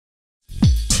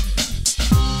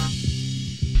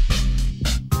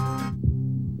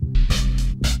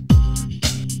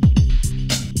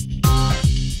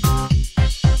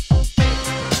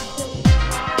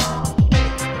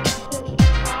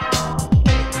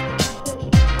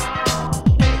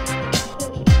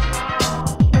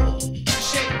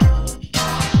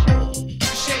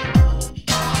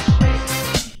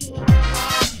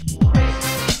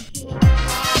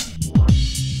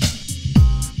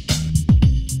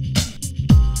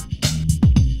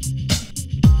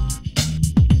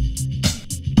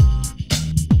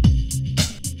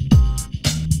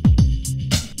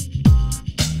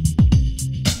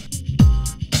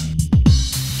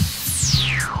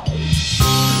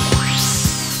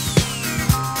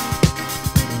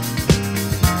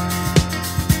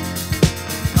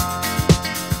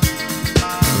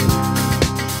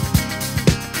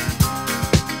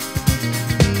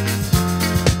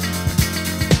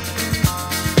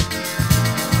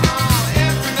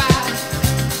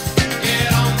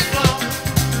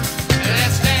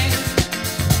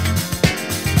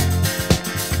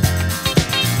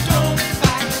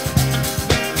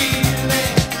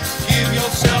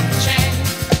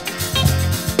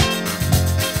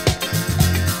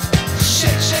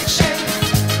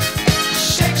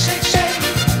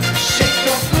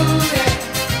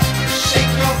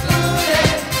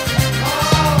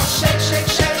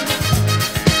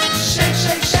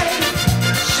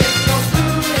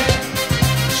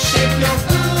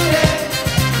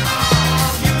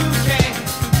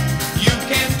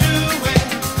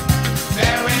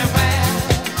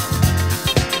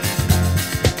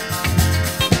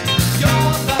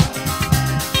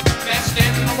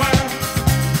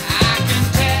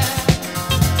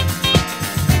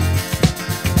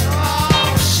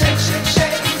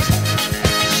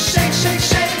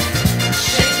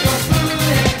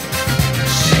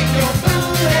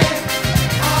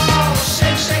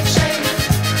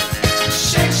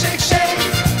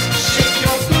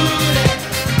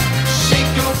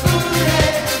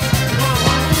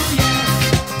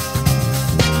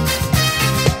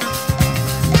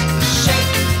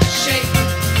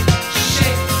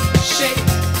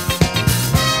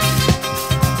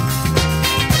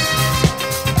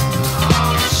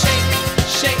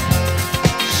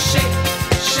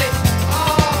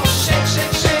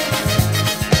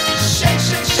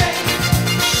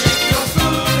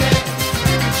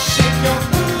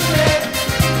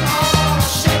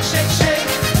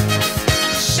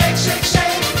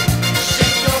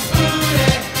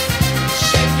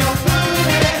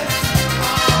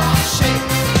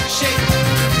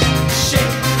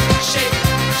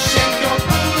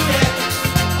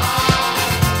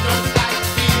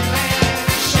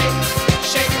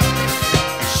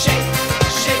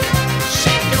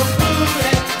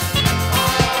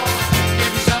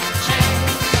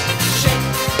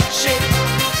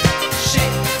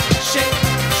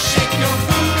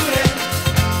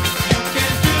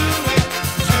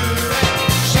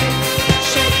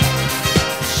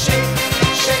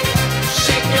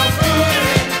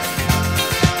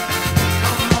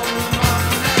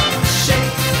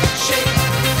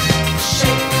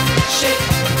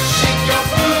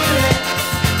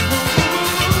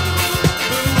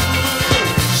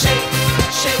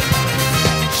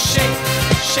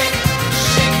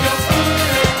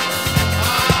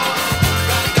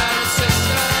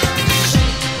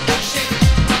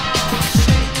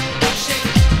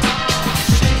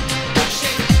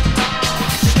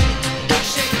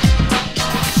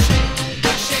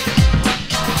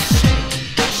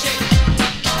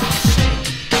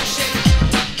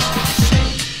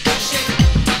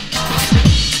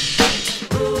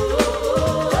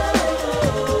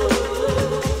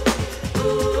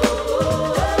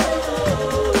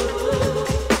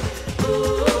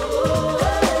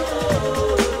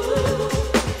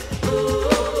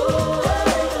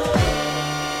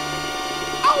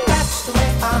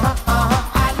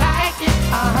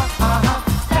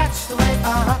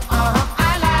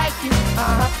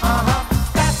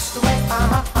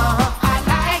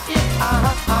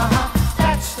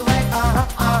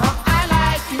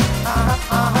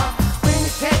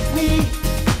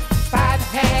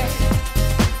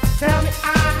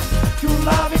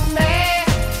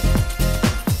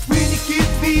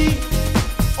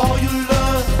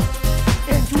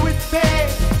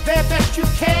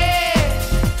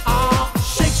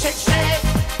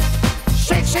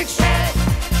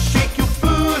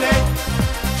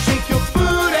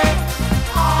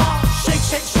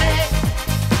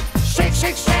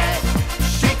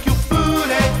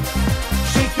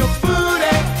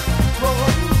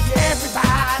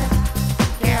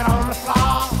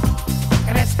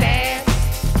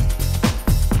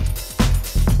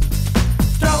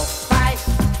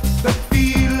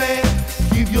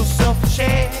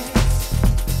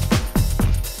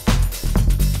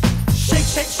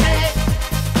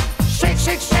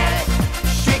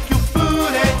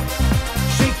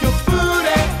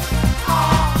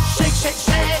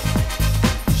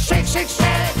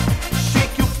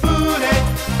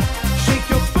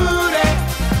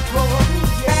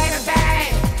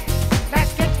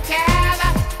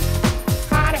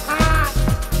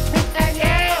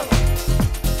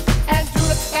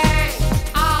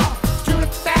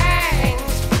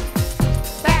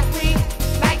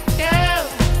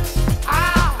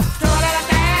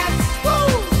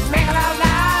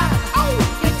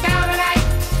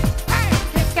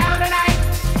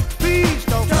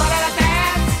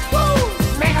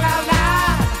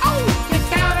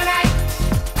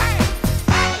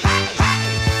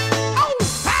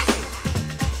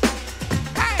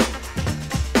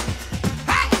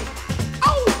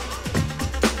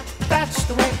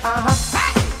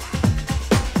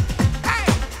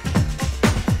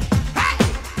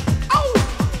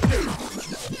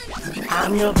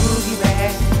a boogie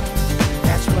man,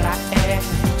 that's what I am.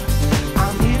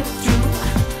 I'm here to do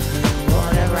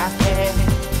whatever I can,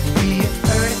 be it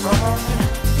early morning,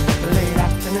 late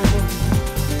afternoon,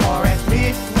 or at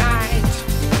midnight.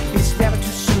 It's never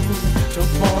too soon.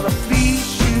 Don't wanna please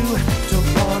you, don't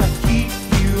wanna keep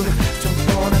you, don't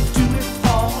wanna do it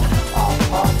all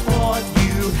for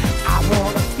you. I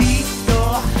wanna be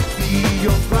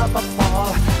your brother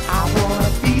Paul. I wanna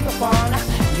be the one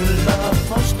you love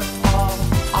most of all.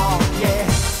 Oh yeah,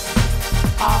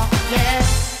 oh yeah.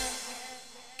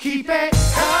 Keep it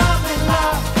coming,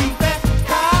 love. Keep it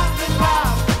coming,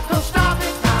 love. Don't stop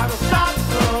it now, don't stop it,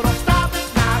 no, don't stop it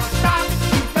now, don't stop it.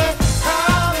 Keep it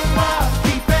coming, love.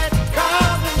 Keep it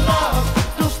coming, love.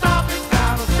 Don't stop it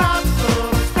now, don't stop it,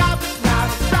 no, don't stop it now,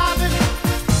 don't stop it.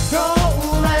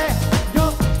 Don't let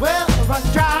your well run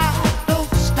dry. Don't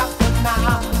stop it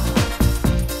now.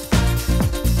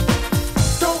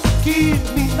 Don't give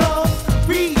me no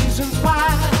reasons why.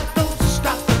 Don't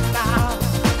stop it now.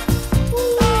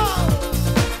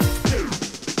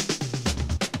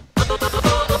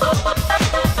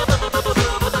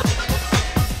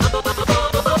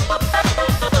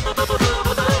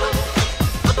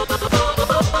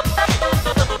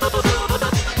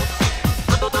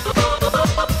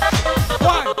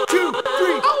 One, two,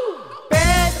 three.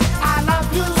 Babe, I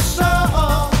love you so.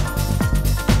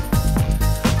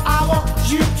 I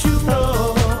want you to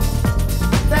know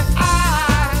that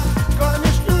I'm gonna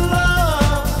miss your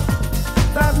love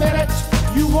the minute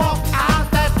you walk out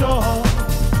that door.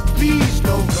 Please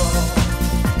don't go.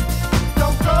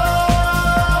 Don't go.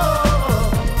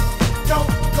 Don't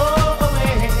go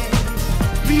away.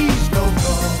 Please don't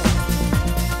go.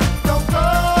 Don't go.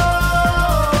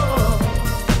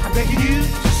 I'm begging you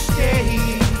to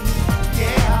stay.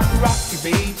 Yeah, rock you,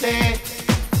 baby.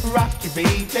 Rock you,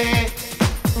 baby.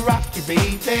 Rock you,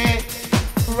 baby.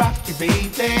 Rock you,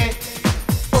 baby.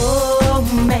 Oh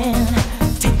man,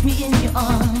 take me in your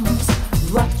arms,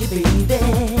 rock you, baby.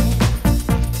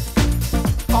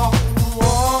 Oh,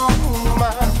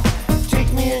 woman,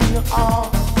 take me in your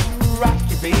arms, rock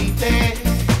you, baby.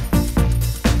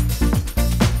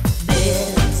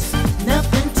 There's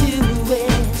nothing to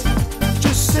it.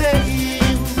 Just say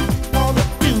you wanna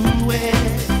do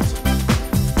it.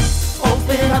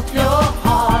 Open up your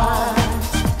heart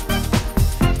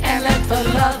And let the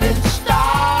loving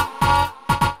start.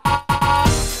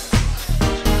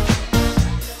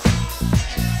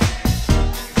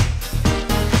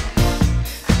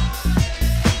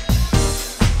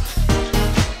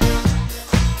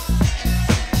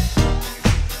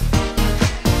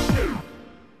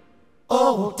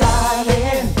 Oh,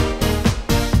 darling,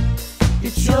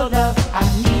 it's your love I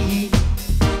need.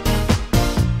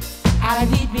 I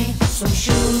need me some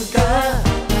sugar,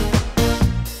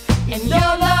 and your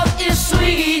love is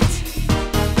sweet.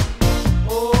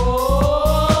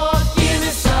 Oh, give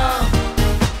me some.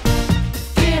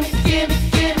 Give me, give me,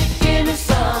 give me, give me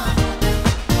some.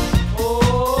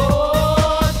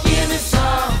 Oh, give me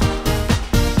some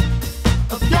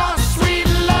of your sweet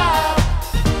love.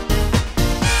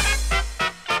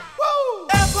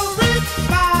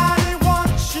 Everybody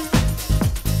wants you.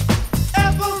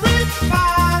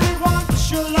 Everybody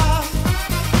wants your love.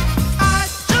 I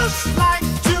just like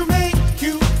to make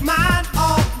you mine,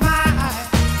 all mine.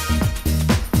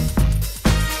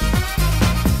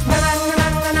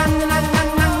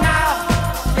 Na,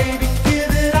 baby,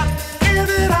 give it up,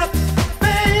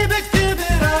 baby, give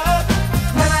it up.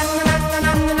 Na,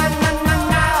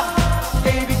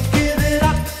 baby, give it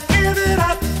up,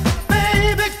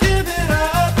 baby, give it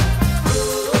up.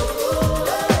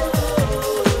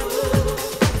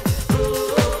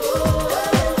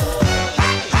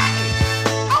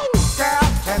 Girl,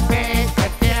 to be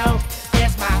with you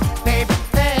is my favorite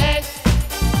thing.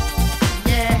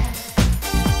 Yeah,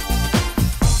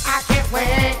 I can't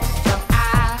wait till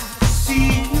I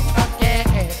see you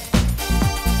again.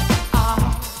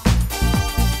 Oh,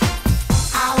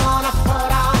 I wanna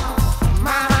put on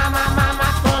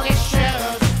my boogie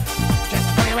shoes, just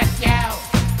be with you.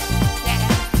 Yeah,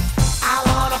 I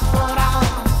wanna put on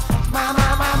my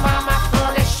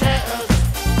boogie shoes,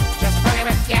 just be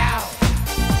with you.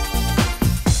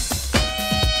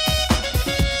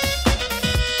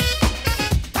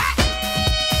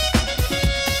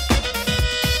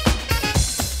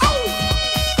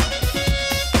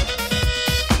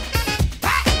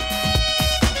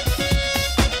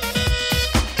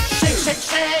 Shake,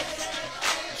 shake,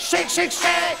 shake, shake, shake,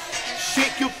 shake,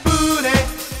 shake your booty.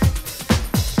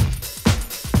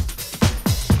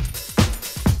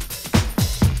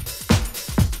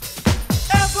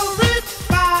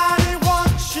 Everybody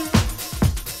wants you.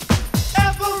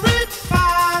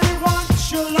 Everybody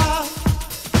wants you.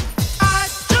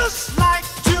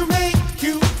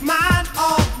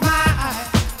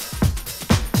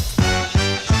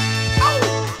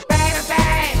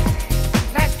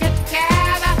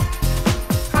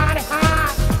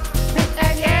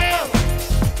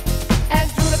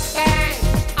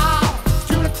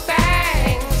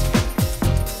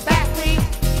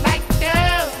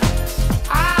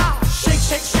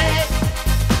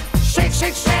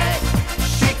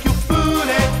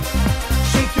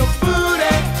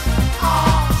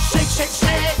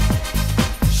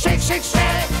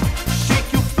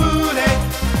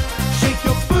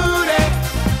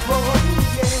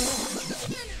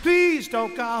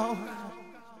 go.